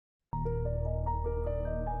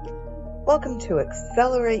Welcome to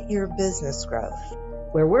Accelerate Your Business Growth,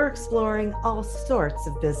 where we're exploring all sorts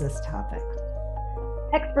of business topics.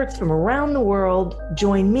 Experts from around the world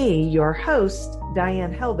join me, your host,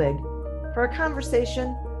 Diane Helbig, for a conversation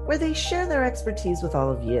where they share their expertise with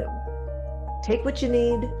all of you. Take what you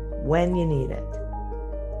need when you need it.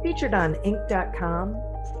 Featured on Inc.com,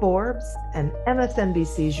 Forbes, and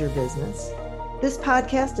MSNBC's Your Business, this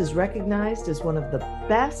podcast is recognized as one of the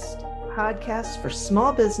best podcasts for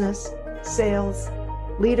small business, sales,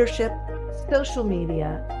 leadership, social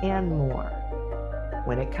media, and more.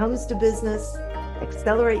 When it comes to business,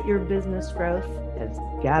 Accelerate Your Business Growth has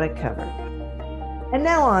got it covered. And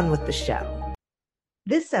now on with the show.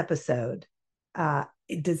 This episode,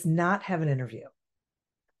 it does not have an interview.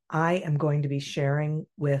 I am going to be sharing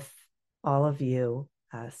with all of you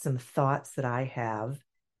some thoughts that I have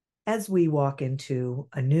as we walk into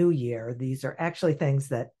a new year. These are actually things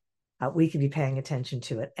that we could be paying attention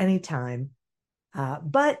to at any time.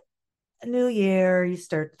 But a new year, you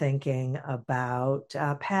start thinking about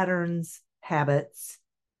patterns, habits,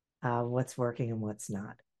 what's working and what's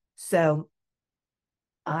not. So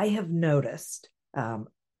I have noticed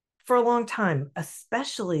for a long time,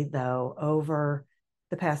 especially though over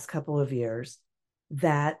the past couple of years,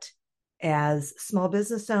 that as small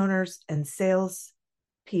business owners and sales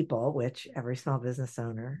people, which every small business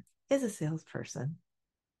owner is a salesperson,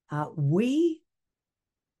 we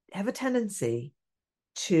have a tendency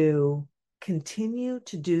to continue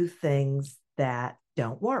to do things that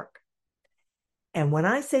don't work. And when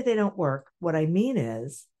I say they don't work, what I mean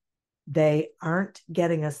is they aren't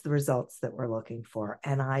getting us the results that we're looking for.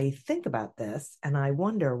 And I think about this and I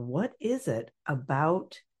wonder, what is it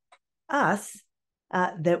about us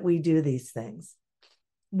that we do these things?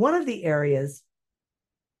 One of the areas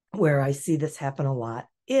where I see this happen a lot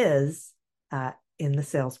is in the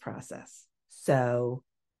sales process. So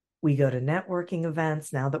we go to networking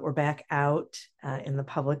events now that we're back out in the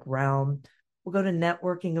public realm. We'll go to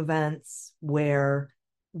networking events where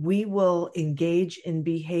we will engage in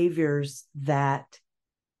behaviors that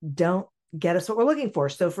don't get us what we're looking for.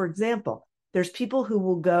 So, for example, there's people who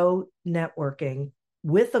will go networking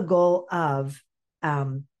with a goal of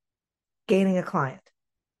gaining a client,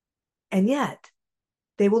 and yet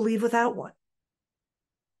they will leave without one.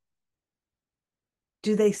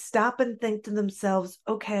 Do they stop and think to themselves,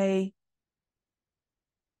 okay,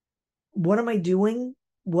 what am I doing?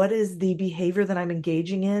 What is the behavior that I'm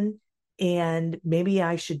engaging in? And maybe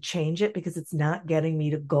I should change it because it's not getting me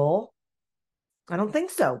to goal. I don't think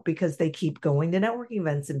so, because they keep going to networking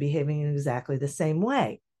events and behaving in exactly the same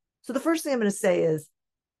way. So the first thing I'm going to say is,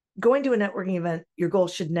 going to a networking event, your goal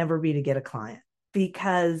should never be to get a client,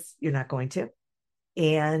 because you're not going to.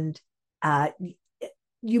 And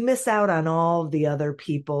you miss out on all the other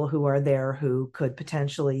people who are there who could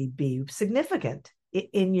potentially be significant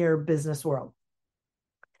in your business world.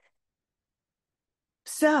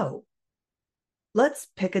 So let's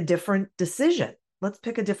pick a different decision. Let's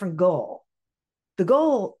pick a different goal. The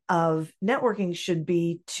goal of networking should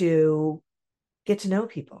be to get to know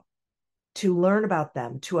people, to learn about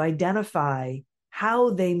them, to identify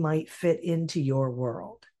how they might fit into your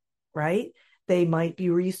world, right? They might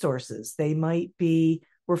be resources. They might be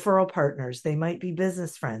referral partners. They might be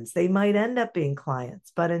business friends. They might end up being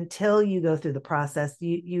clients. But until you go through the process,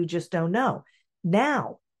 you just don't know.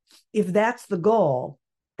 Now, if that's the goal,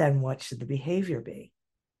 then what should the behavior be?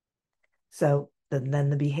 So then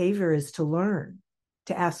the behavior is to learn,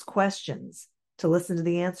 to ask questions, to listen to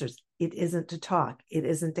the answers. It isn't to talk. It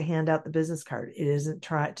isn't to hand out the business card. It isn't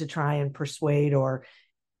to try and persuade or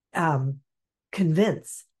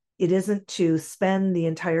convince. It isn't to spend the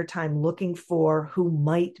entire time looking for who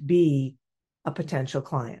might be a potential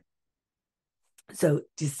client. So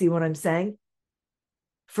do you see what I'm saying?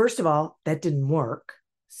 First of all, that didn't work.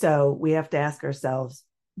 So we have to ask ourselves,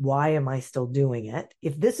 why am I still doing it?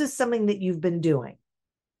 If this is something that you've been doing,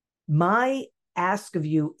 my ask of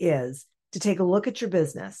you is to take a look at your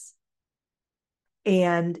business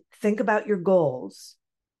and think about your goals.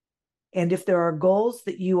 And if there are goals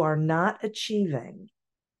that you are not achieving,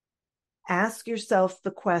 ask yourself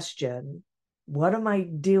the question, what am I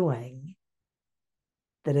doing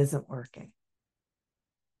that isn't working?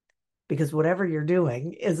 Because whatever you're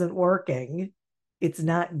doing isn't working. It's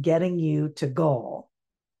not getting you to goal.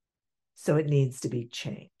 So it needs to be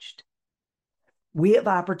changed. We have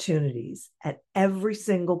opportunities at every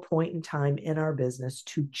single point in time in our business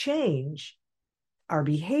to change our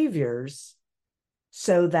behaviors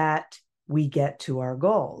so that we get to our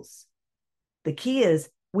goals. The key is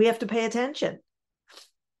we have to pay attention.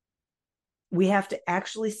 We have to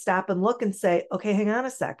actually stop and look and say, okay, hang on a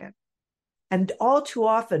second. And all too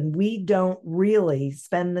often, we don't really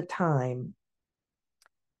spend the time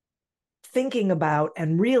thinking about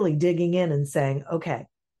and really digging in and saying, okay,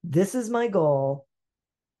 this is my goal.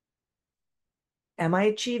 Am I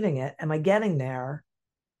achieving it? Am I getting there?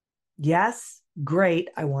 Yes, great.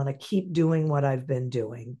 I want to keep doing what I've been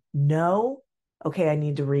doing. No, okay, I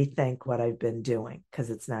need to rethink what I've been doing because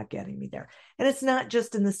it's not getting me there. And it's not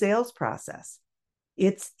just in the sales process.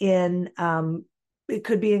 It's in, it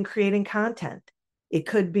could be in creating content. It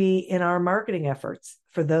could be in our marketing efforts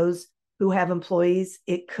for those who have employees.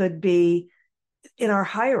 It could be in our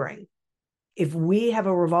hiring. If we have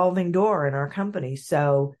a revolving door in our company,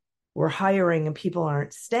 so we're hiring and people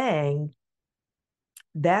aren't staying,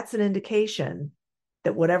 that's an indication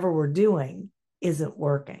that whatever we're doing isn't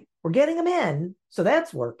working. We're getting them in, so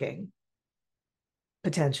that's working,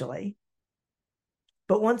 potentially.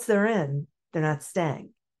 But once they're in, they're not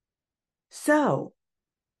staying. So,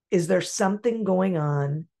 is there something going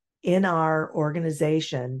on in our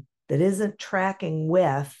organization that isn't tracking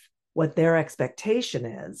with what their expectation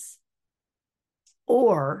is?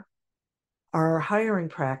 Or are our hiring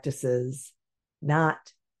practices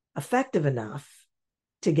not effective enough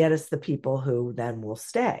to get us the people who then will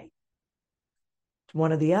stay? It's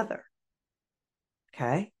one or the other.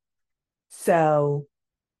 Okay. So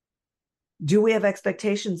do we have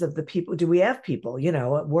expectations of the people? Do we have people,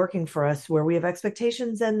 working for us where we have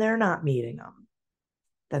expectations and they're not meeting them?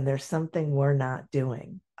 Then there's something we're not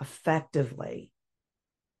doing effectively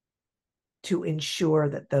to ensure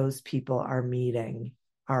that those people are meeting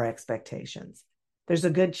our expectations. There's a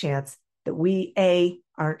good chance that we, A,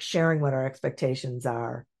 aren't sharing what our expectations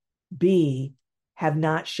are, B, have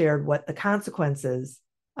not shared what the consequences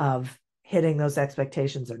of hitting those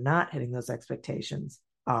expectations or not hitting those expectations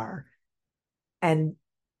are, and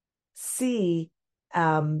C,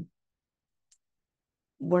 we're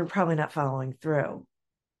probably not following through.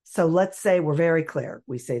 So let's say we're very clear.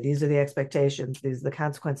 We say, these are the expectations, these are the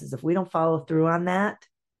consequences. If we don't follow through on that,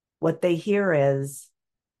 what they hear is,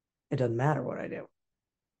 it doesn't matter what I do.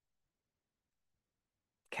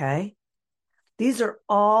 Okay? These are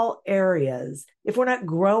all areas, if we're not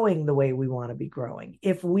growing the way we want to be growing,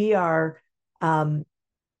 if we are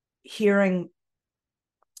hearing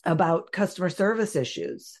about customer service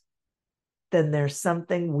issues, then there's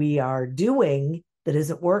something we are doing that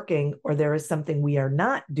isn't working, or there is something we are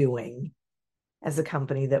not doing as a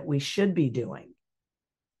company that we should be doing.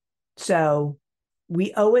 So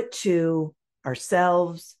we owe it to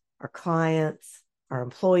ourselves, our clients, our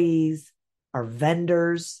employees, our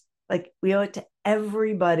vendors. Like, we owe it to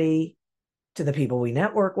everybody, to the people we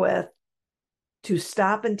network with, to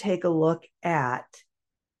stop and take a look at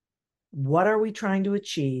what are we trying to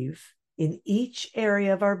achieve in each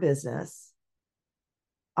area of our business.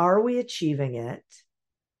 Are we achieving it?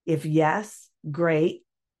 If yes, great.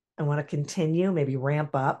 I want to continue, maybe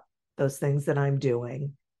ramp up those things that I'm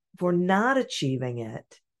doing. If we're not achieving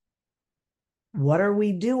it, what are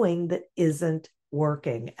we doing that isn't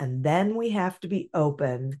working? And then we have to be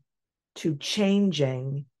open to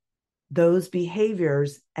changing those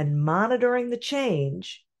behaviors and monitoring the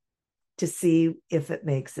change to see if it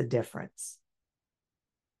makes a difference.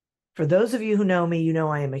 For those of you who know me, you know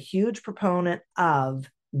I am a huge proponent of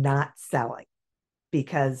not selling,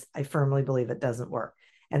 because I firmly believe it doesn't work.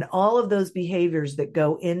 And all of those behaviors that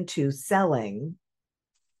go into selling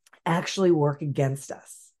actually work against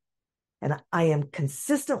us. And I am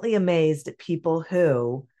consistently amazed at people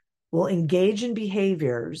who will engage in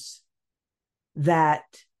behaviors that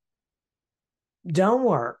don't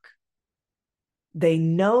work. They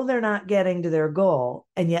know they're not getting to their goal,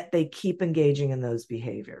 and yet they keep engaging in those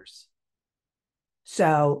behaviors.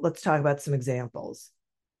 So let's talk about some examples.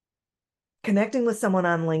 Connecting with someone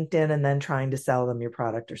on LinkedIn and then trying to sell them your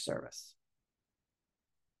product or service.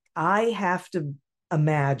 I have to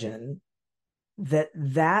imagine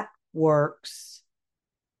that works.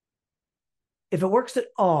 If it works at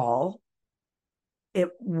all, it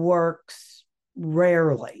works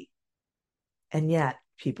rarely. And yet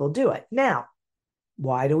people do it. Now,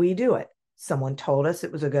 why do we do it? Someone told us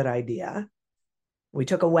it was a good idea. We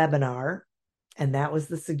took a webinar, and that was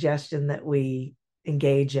the suggestion that we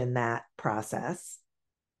engage in that process.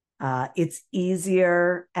 It's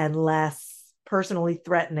easier and less personally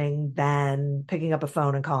threatening than picking up a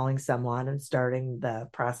phone and calling someone and starting the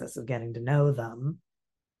process of getting to know them.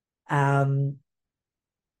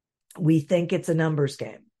 We think it's a numbers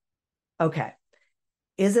game. Okay.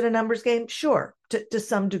 Is it a numbers game? Sure. To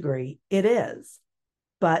some degree, it is.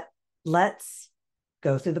 But let's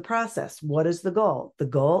go through the process. What is the goal? The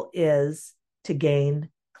goal is to gain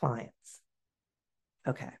clients.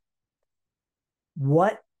 Okay.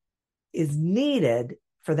 What is needed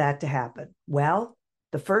for that to happen? Well,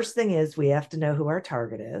 the first thing is we have to know who our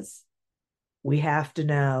target is. We have to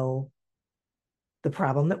know the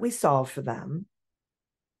problem that we solve for them.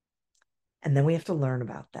 And then we have to learn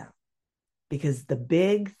about them. Because the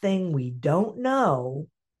big thing we don't know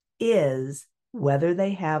is whether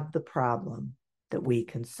they have the problem that we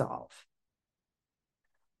can solve.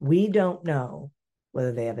 We don't know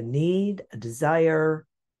whether they have a need, a desire,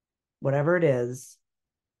 whatever it is,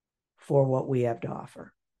 for what we have to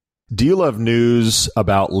offer. Do you love news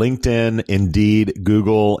about LinkedIn, Indeed,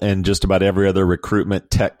 Google, and just about every other recruitment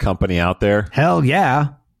tech company out there? Hell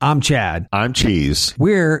yeah. I'm Chad. I'm Cheese.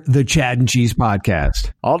 We're the Chad and Cheese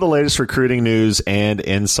Podcast. All the latest recruiting news and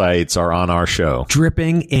insights are on our show.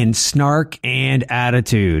 Dripping in snark and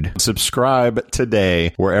attitude. Subscribe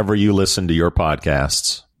today wherever you listen to your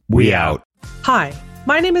podcasts. We out. Hi,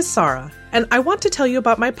 my name is Sarah, and I want to tell you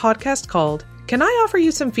about my podcast called Can I Offer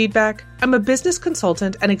You Some Feedback? I'm a business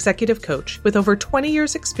consultant and executive coach with over 20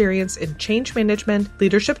 years experience in change management,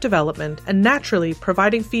 leadership development, and naturally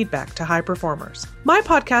providing feedback to high performers. My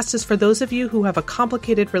podcast is for those of you who have a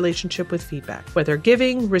complicated relationship with feedback, whether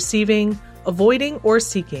giving, receiving, avoiding, or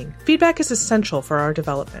seeking. Feedback is essential for our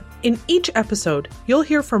development. In each episode, you'll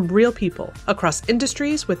hear from real people across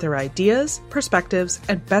industries with their ideas, perspectives,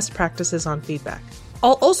 and best practices on feedback.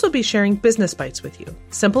 I'll also be sharing business bites with you,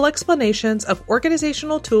 simple explanations of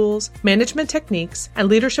organizational tools, management techniques, and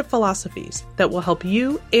leadership philosophies that will help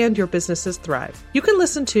you and your businesses thrive. You can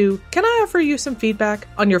listen to Can I Offer You Some Feedback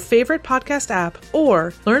on your favorite podcast app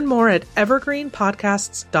or learn more at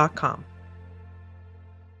evergreenpodcasts.com.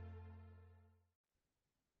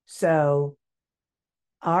 So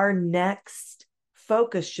our next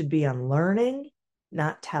focus should be on learning,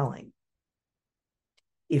 not telling.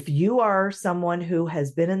 If you are someone who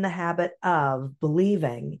has been in the habit of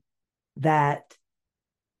believing that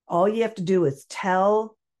all you have to do is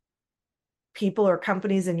tell people or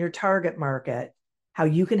companies in your target market how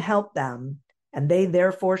you can help them, and they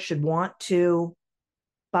therefore should want to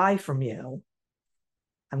buy from you,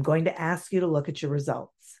 I'm going to ask you to look at your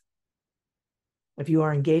results. If you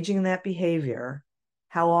are engaging in that behavior,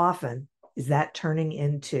 how often is that turning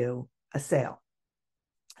into a sale,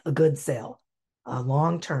 a good sale? A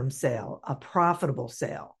long-term sale, a profitable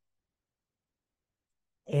sale?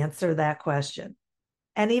 Answer that question.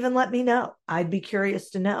 And even let me know. I'd be curious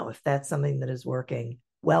to know if that's something that is working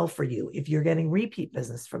well for you, if you're getting repeat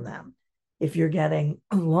business from them, if you're getting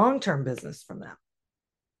long-term business from them,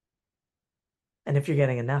 and if you're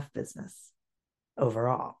getting enough business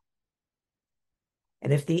overall.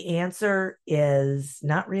 And if the answer is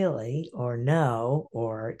not really, or no,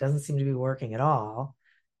 or it doesn't seem to be working at all,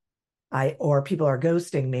 or people are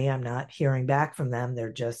ghosting me, I'm not hearing back from them,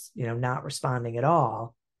 they're just, not responding at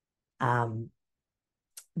all.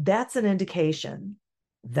 That's an indication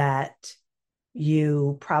that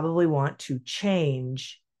you probably want to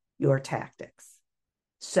change your tactics.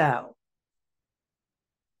 So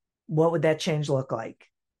what would that change look like?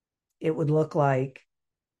 It would look like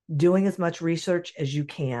doing as much research as you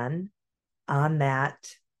can on that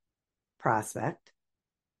prospect.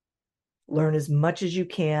 Learn as much as you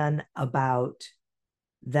can about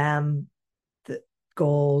them, the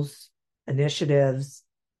goals, initiatives,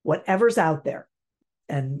 whatever's out there.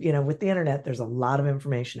 And, with the internet, there's a lot of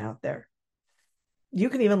information out there. You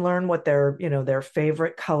can even learn what their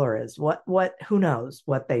favorite color is. Who knows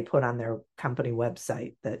what they put on their company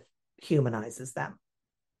website that humanizes them.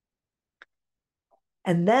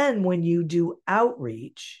 And then when you do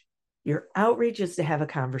outreach, your outreach is to have a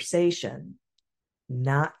conversation,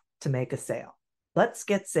 not to make a sale. Let's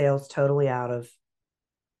get sales totally out of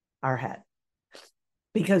our head.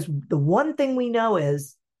 Because the one thing we know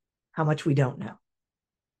is how much we don't know.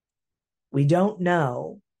 We don't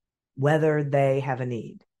know whether they have a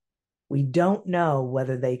need. We don't know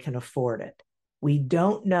whether they can afford it. We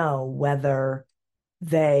don't know whether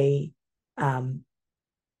they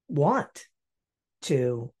want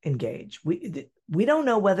to engage. We don't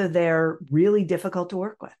know whether they're really difficult to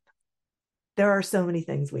work with. There are so many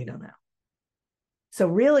things we don't know. So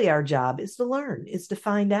really our job is to learn, is to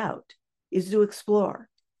find out, is to explore,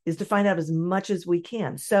 is to find out as much as we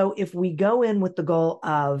can. So if we go in with the goal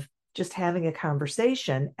of just having a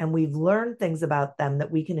conversation and we've learned things about them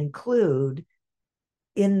that we can include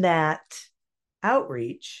in that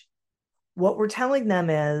outreach, what we're telling them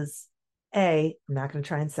is, A, I'm not going to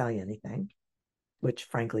try and sell you anything, which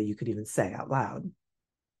frankly you could even say out loud.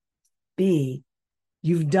 B,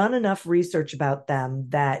 you've done enough research about them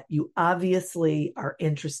that you obviously are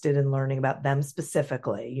interested in learning about them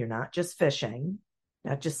specifically. You're not just fishing,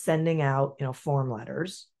 not just sending out, form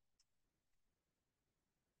letters.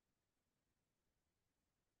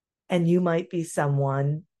 And you might be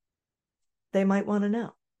someone they might want to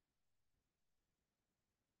know.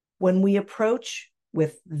 When we approach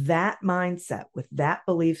with that mindset, with that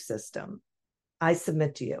belief system, I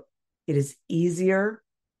submit to you, it is easier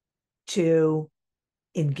to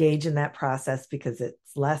engage in that process because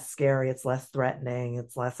it's less scary, it's less threatening,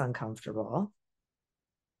 it's less uncomfortable.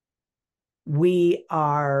 We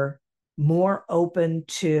are more open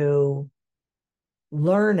to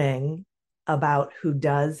learning about who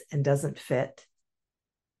does and doesn't fit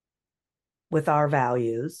with our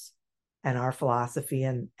values and our philosophy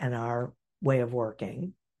and our way of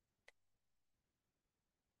working.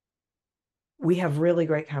 We have really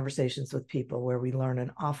great conversations with people where we learn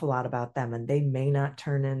an awful lot about them, and they may not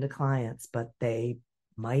turn into clients, but they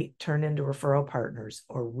might turn into referral partners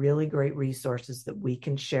or really great resources that we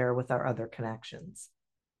can share with our other connections.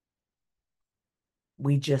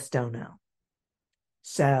 We just don't know.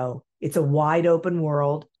 So it's a wide open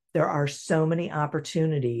world. There are so many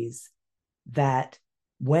opportunities that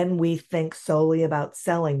when we think solely about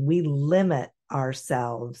selling, we limit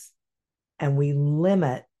ourselves and we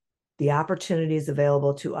limit the opportunities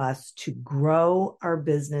available to us to grow our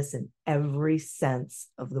business in every sense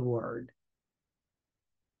of the word.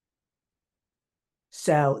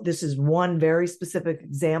 So this is one very specific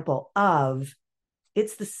example of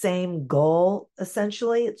it's the same goal,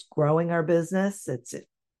 essentially. It's growing our business. It's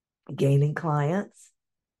gaining clients.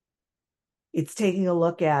 It's taking a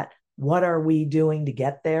look at what are we doing to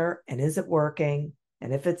get there, and is it working?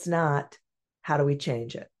 And if it's not, how do we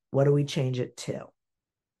change it? What do we change it to?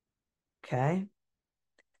 Okay.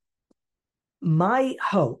 My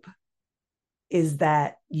hope is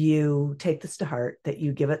that you take this to heart, that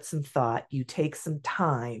you give it some thought, you take some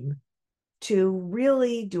time to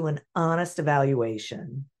really do an honest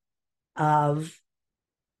evaluation of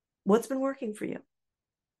what's been working for you,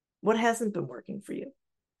 what hasn't been working for you.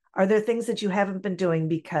 Are there things that you haven't been doing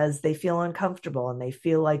because they feel uncomfortable and they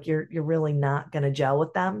feel like you're really not going to gel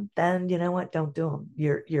with them? Then you know what? Don't do them.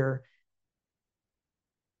 Your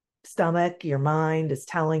stomach, your mind is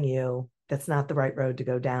telling you that's not the right road to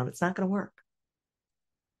go down. It's not going to work.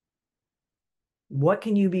 What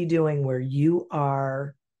can you be doing where you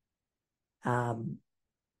are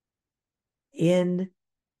in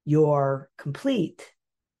your complete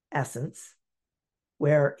essence,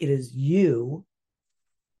 where it is you?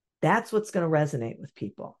 That's what's going to resonate with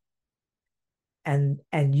people. And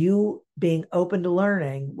you being open to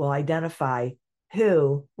learning will identify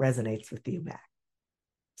who resonates with you back.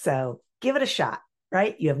 So give it a shot,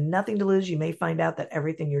 right? You have nothing to lose. You may find out that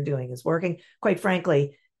everything you're doing is working. Quite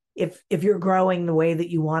frankly, if you're growing the way that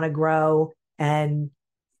you want to grow and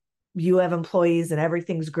you have employees and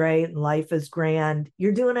everything's great and life is grand,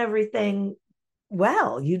 you're doing everything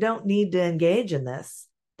well. You don't need to engage in this.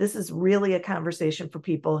 This is really a conversation for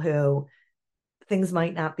people who things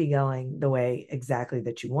might not be going the way exactly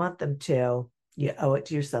that you want them to. You owe it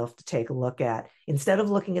to yourself to take a look at, instead of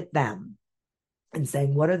looking at them and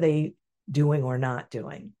saying, what are they doing or not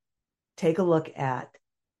doing? Take a look at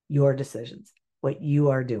your decisions, what you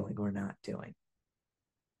are doing or not doing.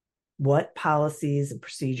 What policies and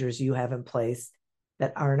procedures you have in place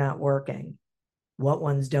that are not working. What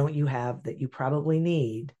ones don't you have that you probably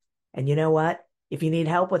need? And you know what? If you need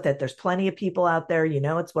help with it, there's plenty of people out there. You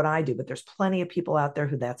know, it's what I do, but there's plenty of people out there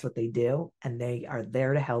who that's what they do, and they are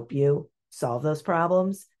there to help you solve those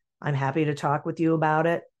problems. I'm happy to talk with you about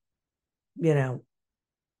it. You know,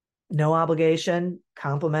 no obligation,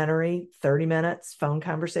 complimentary, 30 minutes, phone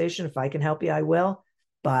conversation. If I can help you, I will.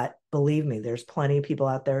 But believe me, there's plenty of people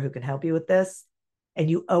out there who can help you with this. And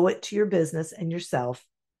you owe it to your business and yourself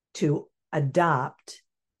to adopt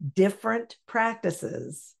different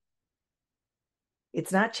practices.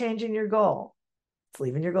 It's not changing your goal. It's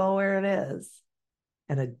leaving your goal where it is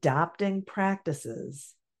and adopting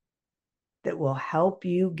practices that will help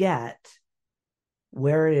you get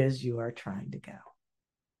where it is you are trying to go.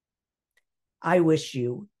 I wish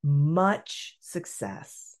you much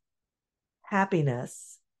success,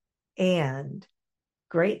 happiness, and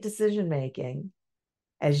great decision-making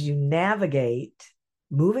as you navigate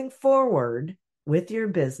moving forward with your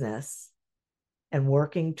business and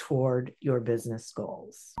working toward your business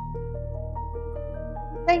goals.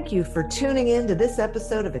 Thank you for tuning in to this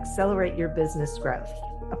episode of Accelerate Your Business Growth,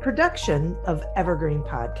 a production of Evergreen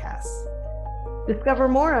Podcasts. Discover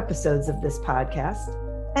more episodes of this podcast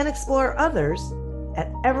and explore others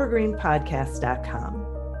at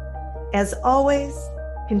evergreenpodcast.com. As always,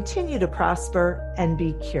 continue to prosper and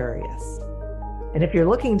be curious. And if you're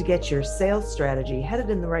looking to get your sales strategy headed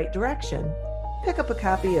in the right direction, pick up a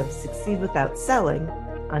copy of Succeed Without Selling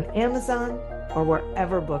on Amazon or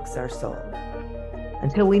wherever books are sold.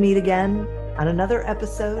 Until we meet again on another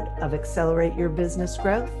episode of Accelerate Your Business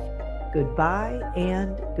Growth, goodbye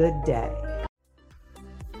and good day.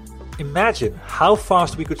 Imagine how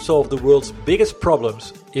fast we could solve the world's biggest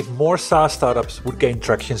problems if more SaaS startups would gain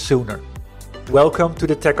traction sooner. Welcome to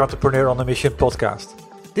the Tech Entrepreneur on a Mission podcast.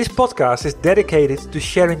 This podcast is dedicated to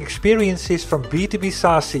sharing experiences from B2B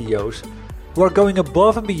SaaS CEOs who are going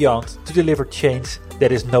above and beyond to deliver change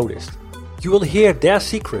that is noticed. You will hear their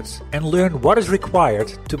secrets and learn what is required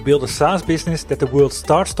to build a SaaS business that the world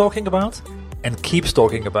starts talking about and keeps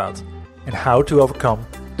talking about, and how to overcome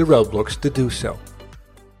the roadblocks to do so.